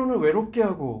우리를 때로는 외롭게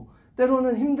하고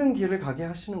때로는 힘든 길을 가게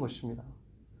하시는 것입니다.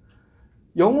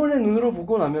 영혼의 눈으로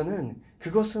보고 나면은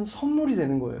그것은 선물이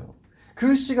되는 거예요.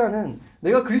 그 시간은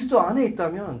내가 그리스도 안에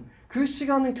있다면 그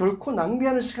시간은 결코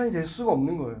낭비하는 시간이 될 수가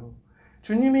없는 거예요.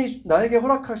 주님이 나에게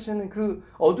허락하시는 그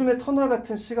어둠의 터널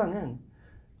같은 시간은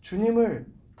주님을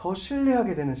더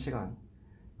신뢰하게 되는 시간,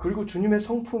 그리고 주님의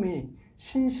성품이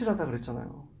신실하다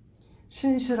그랬잖아요.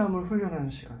 신실함을 훈련하는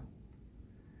시간.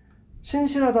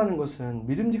 신실하다는 것은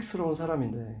믿음직스러운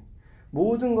사람인데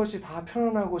모든 것이 다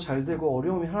편안하고 잘 되고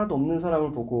어려움이 하나도 없는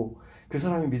사람을 보고 그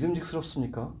사람이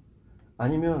믿음직스럽습니까?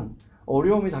 아니면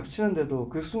어려움이 닥치는데도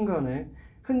그 순간에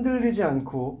흔들리지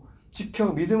않고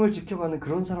믿음을 지켜가는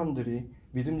그런 사람들이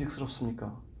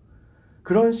믿음직스럽습니까?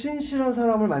 그런 신실한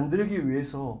사람을 만들기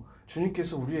위해서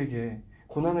주님께서 우리에게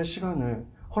고난의 시간을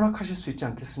허락하실 수 있지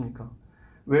않겠습니까?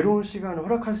 외로운 시간을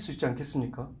허락하실 수 있지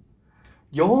않겠습니까?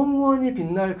 영원히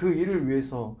빛날 그 일을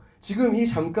위해서 지금 이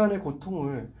잠깐의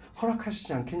고통을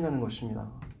허락하시지 않겠냐는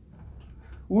것입니다.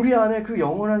 우리 안에 그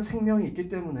영원한 생명이 있기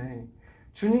때문에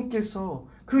주님께서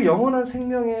그 영원한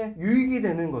생명에 유익이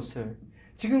되는 것을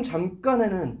지금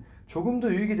잠깐에는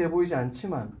조금도 유익이 돼 보이지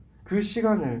않지만 그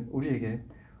시간을 우리에게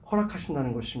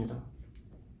허락하신다는 것입니다.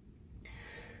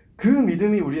 그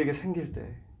믿음이 우리에게 생길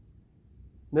때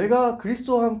내가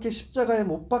그리스도와 함께 십자가에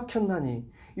못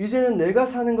박혔나니 이제는 내가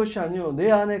사는 것이 아니요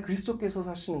내 안에 그리스도께서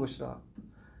사시는 것이라.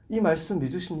 이 말씀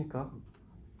믿으십니까?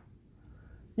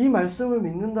 이 말씀을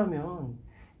믿는다면,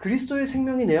 그리스도의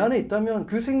생명이 내 안에 있다면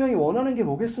그 생명이 원하는 게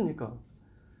뭐겠습니까?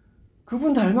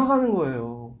 그분 닮아가는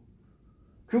거예요.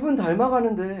 그분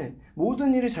닮아가는데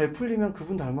모든 일이 잘 풀리면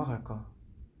그분 닮아갈까?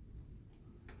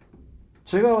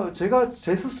 제가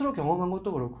제 스스로 경험한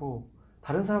것도 그렇고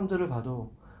다른 사람들을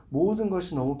봐도 모든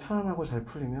것이 너무 편안하고 잘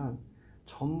풀리면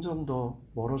점점 더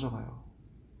멀어져 가요.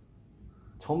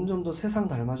 점점 더 세상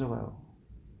닮아져 가요.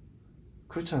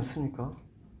 그렇지 않습니까?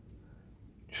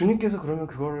 주님께서 그러면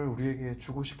그거를 우리에게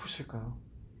주고 싶으실까요?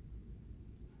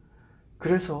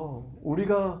 그래서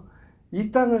우리가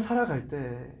이 땅을 살아갈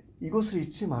때 이것을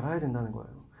잊지 말아야 된다는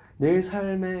거예요. 내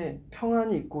삶에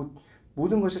평안이 있고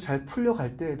모든 것이 잘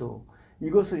풀려갈 때에도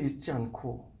이것을 잊지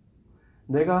않고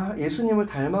내가 예수님을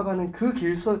닮아가는 그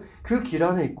길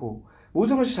안에 있고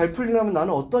모든 것이 잘 풀리려면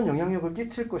나는 어떤 영향력을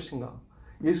끼칠 것인가?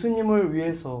 예수님을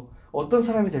위해서 어떤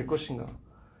사람이 될 것인가?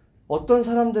 어떤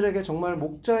사람들에게 정말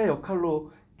목자의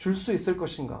역할로 줄 수 있을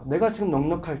것인가? 내가 지금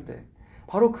넉넉할 때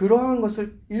바로 그러한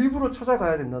것을 일부러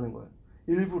찾아가야 된다는 거예요.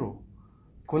 일부러.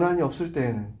 고난이 없을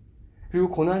때에는, 그리고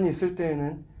고난이 있을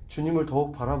때에는 주님을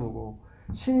더욱 바라보고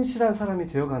신실한 사람이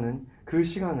되어가는 그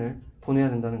시간을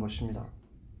보내야 된다는 것입니다.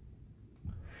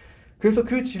 그래서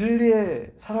그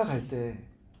진리에 살아갈 때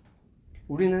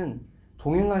우리는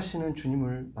동행하시는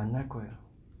주님을 만날 거예요.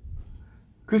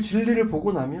 그 진리를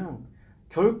보고 나면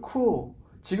결코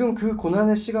지금 그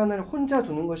고난의 시간을 혼자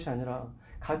두는 것이 아니라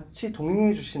같이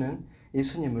동행해 주시는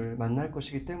예수님을 만날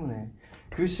것이기 때문에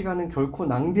그 시간은 결코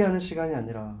낭비하는 시간이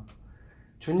아니라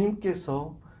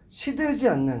주님께서 시들지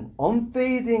않는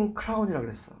unfading crown이라고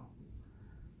그랬어요.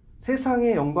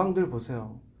 세상의 영광들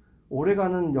보세요.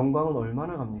 오래가는 영광은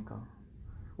얼마나 갑니까?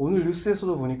 오늘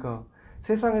뉴스에서도 보니까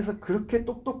세상에서 그렇게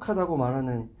똑똑하다고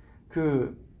말하는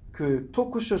그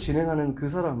토크쇼 진행하는 그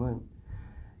사람은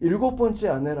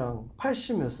 7번째 아내랑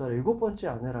 80 몇 살에 7번째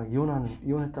아내랑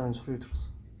이혼했다는 소리를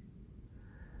들었어요.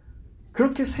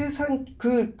 그렇게 세상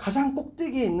그 가장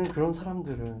꼭대기에 있는 그런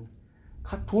사람들은,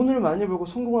 돈을 많이 벌고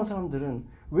성공한 사람들은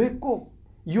왜 꼭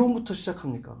이혼부터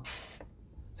시작합니까?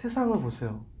 세상을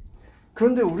보세요.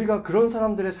 그런데 우리가 그런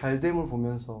사람들의 잘됨을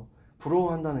보면서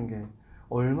부러워한다는 게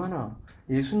얼마나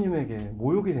예수님에게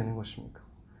모욕이 되는 것입니까?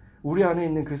 우리 안에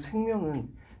있는 그 생명은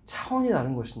차원이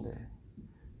다른 것인데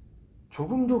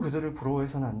조금도 그들을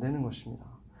부러워해서는 안 되는 것입니다.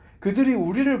 그들이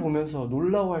우리를 보면서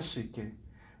놀라워할 수 있게,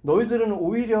 너희들은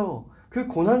오히려 그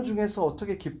고난 중에서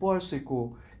어떻게 기뻐할 수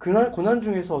있고 그 고난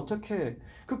중에서 어떻게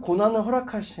그 고난을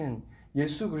허락하신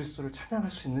예수 그리스도를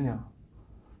찬양할 수 있느냐,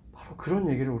 바로 그런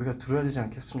얘기를 우리가 들어야 되지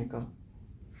않겠습니까?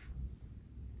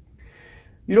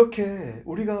 이렇게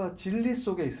우리가 진리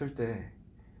속에 있을 때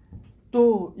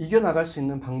또 이겨나갈 수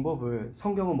있는 방법을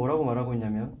성경은 뭐라고 말하고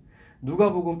있냐면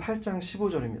누가복음 8장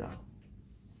 15절입니다.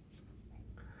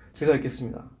 제가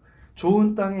읽겠습니다.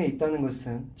 좋은 땅에 있다는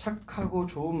것은 착하고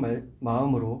좋은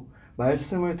마음으로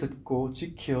말씀을 듣고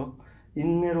지켜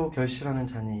인내로 결실하는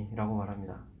자니라고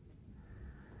말합니다.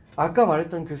 아까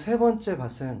말했던 그 세 번째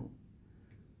밭은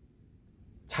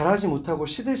자라지 못하고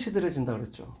시들시들해진다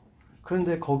그랬죠.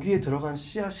 그런데 거기에 들어간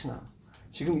씨앗이나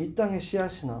지금 이 땅의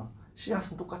씨앗이나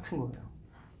씨앗은 똑같은 거예요.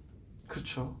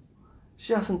 그렇죠?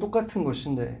 씨앗은 똑같은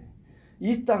것인데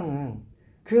이 땅은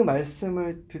그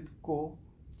말씀을 듣고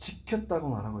지켰다고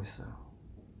말하고 있어요.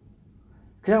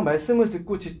 그냥 말씀을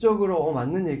듣고 지적으로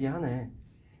맞는 얘기 하네,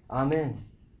 아멘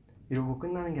이러고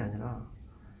끝나는 게 아니라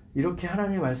이렇게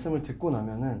하나님의 말씀을 듣고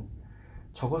나면은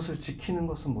저것을 지키는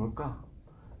것은 뭘까?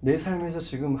 내 삶에서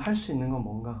지금 할 수 있는 건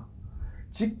뭔가?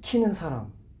 지키는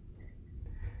사람,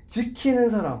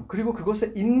 그리고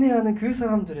그것에 인내하는 그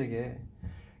사람들에게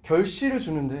결실을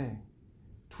주는데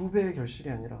 2배의 결실이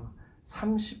아니라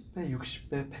 30배,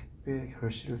 60배, 100배의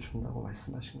결실을 준다고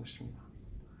말씀하신 것입니다.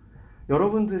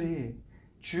 여러분들이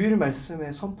주일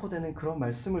말씀에 선포되는 그런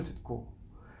말씀을 듣고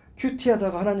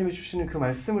큐티하다가 하나님이 주시는 그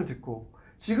말씀을 듣고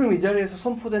지금 이 자리에서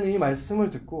선포되는 이 말씀을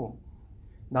듣고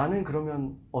나는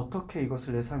그러면 어떻게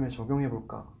이것을 내 삶에 적용해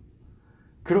볼까?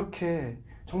 그렇게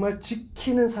정말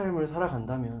지키는 삶을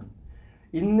살아간다면,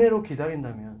 인내로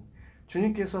기다린다면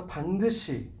주님께서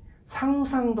반드시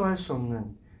상상도 할 수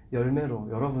없는 열매로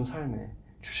여러분 삶에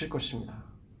주실 것입니다.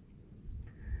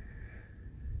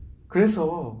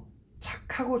 그래서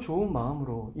착하고 좋은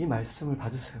마음으로 이 말씀을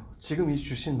받으세요. 지금 이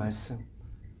주신 말씀.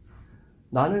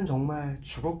 나는 정말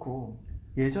죽었고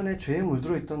예전에 죄에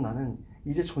물들어 있던 나는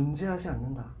이제 존재하지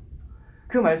않는다.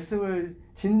 그 말씀을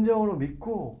진정으로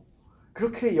믿고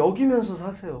그렇게 여기면서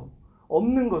사세요.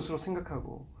 없는 것으로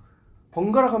생각하고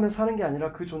번갈아 가면서 사는 게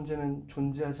아니라 그 존재는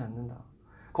존재하지 않는다.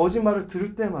 거짓말을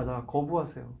들을 때마다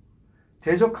거부하세요.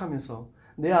 대적하면서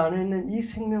내 안에 있는 이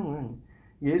생명은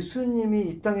예수님이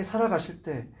이 땅에 살아가실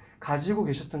때 가지고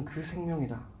계셨던 그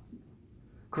생명이다.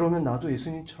 그러면 나도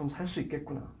예수님처럼 살 수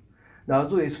있겠구나.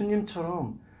 나도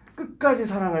예수님처럼 끝까지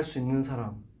사랑할 수 있는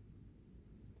사람.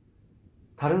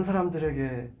 다른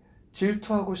사람들에게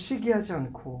질투하고 시기하지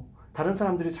않고 다른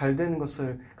사람들이 잘 되는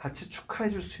것을 같이 축하해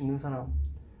줄 수 있는 사람.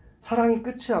 사랑이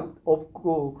끝이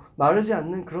없고 마르지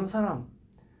않는 그런 사람.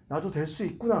 나도 될 수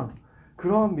있구나.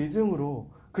 그러한 믿음으로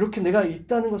그렇게 내가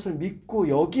있다는 것을 믿고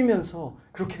여기면서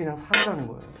그렇게 그냥 살아가는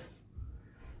거예요.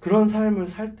 그런 삶을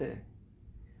살 때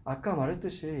아까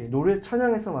말했듯이 노래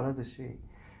찬양에서 말하듯이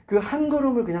그 한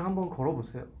걸음을 그냥 한번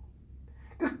걸어보세요.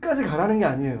 끝까지 가라는 게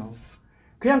아니에요.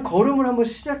 그냥 걸음을 한번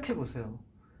시작해 보세요.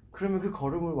 그러면 그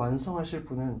걸음을 완성하실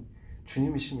분은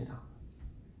주님이십니다.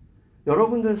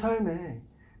 여러분들 삶에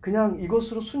그냥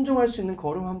이것으로 순종할 수 있는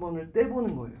걸음 한 번을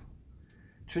떼보는 거예요.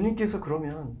 주님께서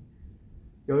그러면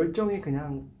열정이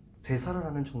그냥 제사를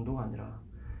하는 정도가 아니라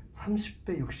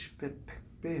 30배, 60배,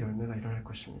 100배의 열매가 일어날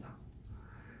것입니다.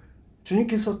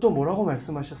 주님께서 또 뭐라고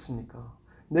말씀하셨습니까?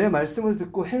 내 말씀을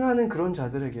듣고 행하는 그런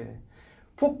자들에게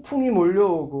폭풍이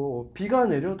몰려오고 비가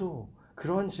내려도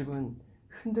그러한 집은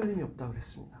흔들림이 없다고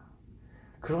그랬습니다.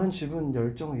 그러한 집은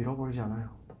열정을 잃어버리지 않아요.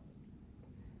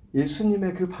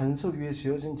 예수님의 그 반석 위에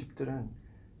지어진 집들은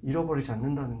잃어버리지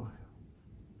않는다는 거예요.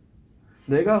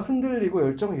 내가 흔들리고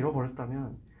열정을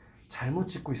잃어버렸다면 잘못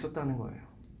짓고 있었다는 거예요.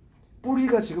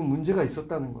 뿌리가 지금 문제가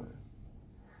있었다는 거예요.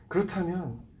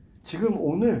 그렇다면 지금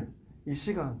오늘 이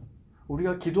시간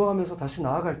우리가 기도하면서 다시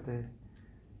나아갈 때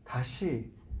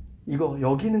다시 이거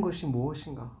여기는 것이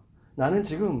무엇인가? 나는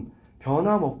지금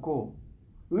변함없고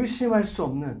의심할 수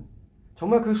없는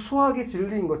정말 그 수학의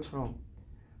진리인 것처럼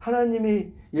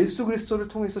하나님이 예수 그리스도를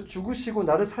통해서 죽으시고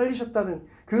나를 살리셨다는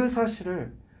그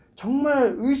사실을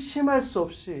정말 의심할 수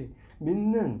없이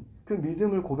믿는 그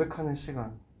믿음을 고백하는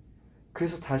시간,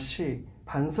 그래서 다시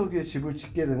반석 위에 집을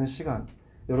짓게 되는 시간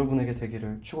여러분에게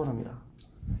되기를 축원합니다.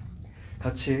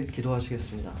 같이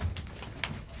기도하시겠습니다.